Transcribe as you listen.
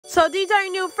So these are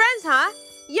your new friends, huh?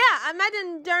 Yeah, I met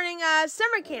them during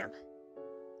summer camp.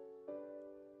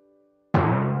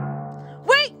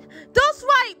 Wait! Don't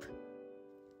swipe!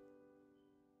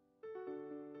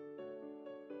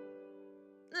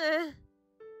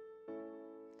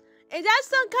 Is that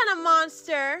some kind of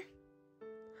monster?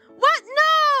 What?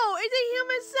 No! It's a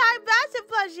human-sized basset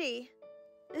plushie.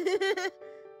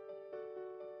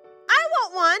 I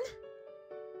want one.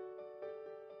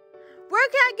 Where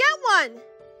can I get one?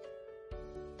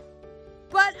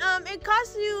 But it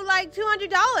costs you like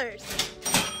 $200.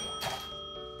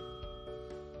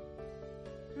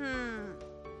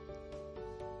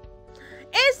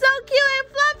 It's so cute and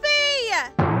fluffy.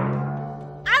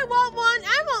 I want one.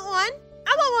 I want one.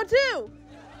 I want one too.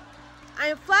 I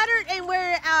am flattered and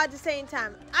wear it out at the same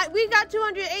time. We got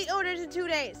 208 orders in 2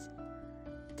 days.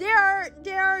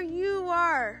 There you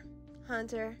are,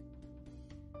 Hunter.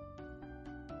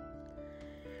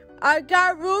 I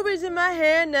got rubies in my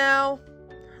hair now.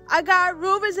 I got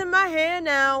rubies in my hair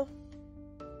now.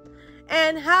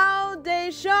 And how they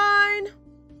shine.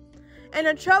 And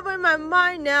the trouble in my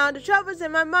mind now. The trouble's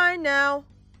in my mind now.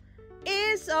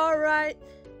 It's alright.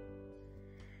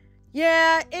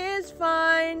 Yeah, it's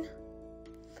fine.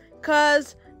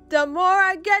 'Cause the more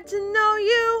I get to know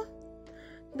you,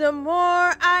 the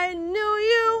more I knew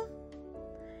you.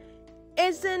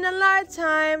 It's in a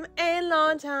lifetime, a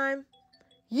long time.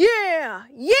 Yeah,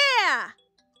 yeah.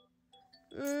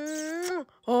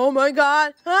 Oh my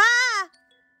God. Ah!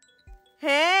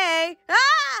 Hey.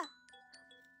 Ah!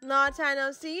 Long time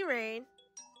no see, Rain.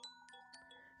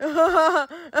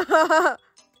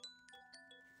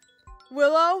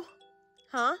 Willow?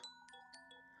 Huh?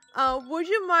 Would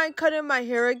you mind cutting my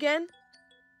hair again?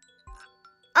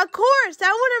 Of course,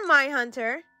 I wouldn't mind,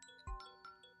 Hunter.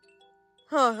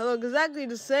 Huh, I look exactly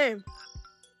the same.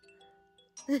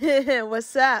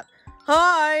 What's up?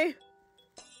 Hi.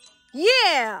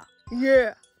 Yeah.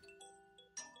 Yeah.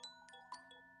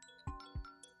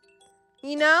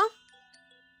 You know?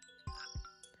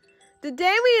 The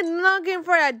day we were looking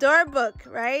for that door book,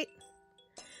 right?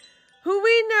 Who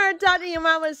we never thought that your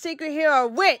mom was a secret hero or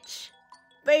witch.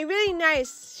 But it's really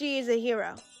nice she is a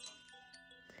hero.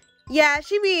 Yeah,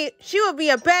 she will be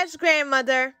a best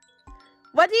grandmother.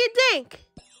 What do you think?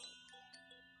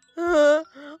 I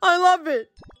love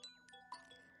it.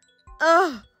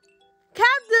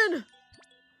 Captain!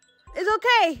 It's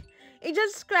okay. It's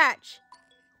just a scratch.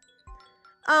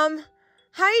 How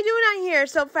you doing out here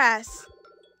so fast?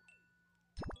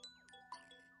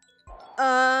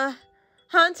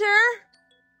 Hunter?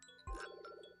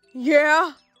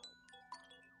 Yeah?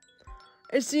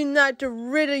 It seems not to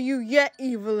rid of you yet,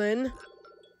 Evelyn.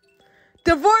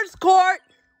 Divorce court!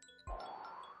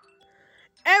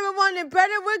 Everyone in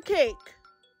better with cake.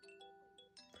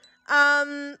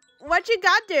 What you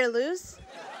got there, Luce?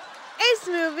 A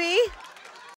smoothie.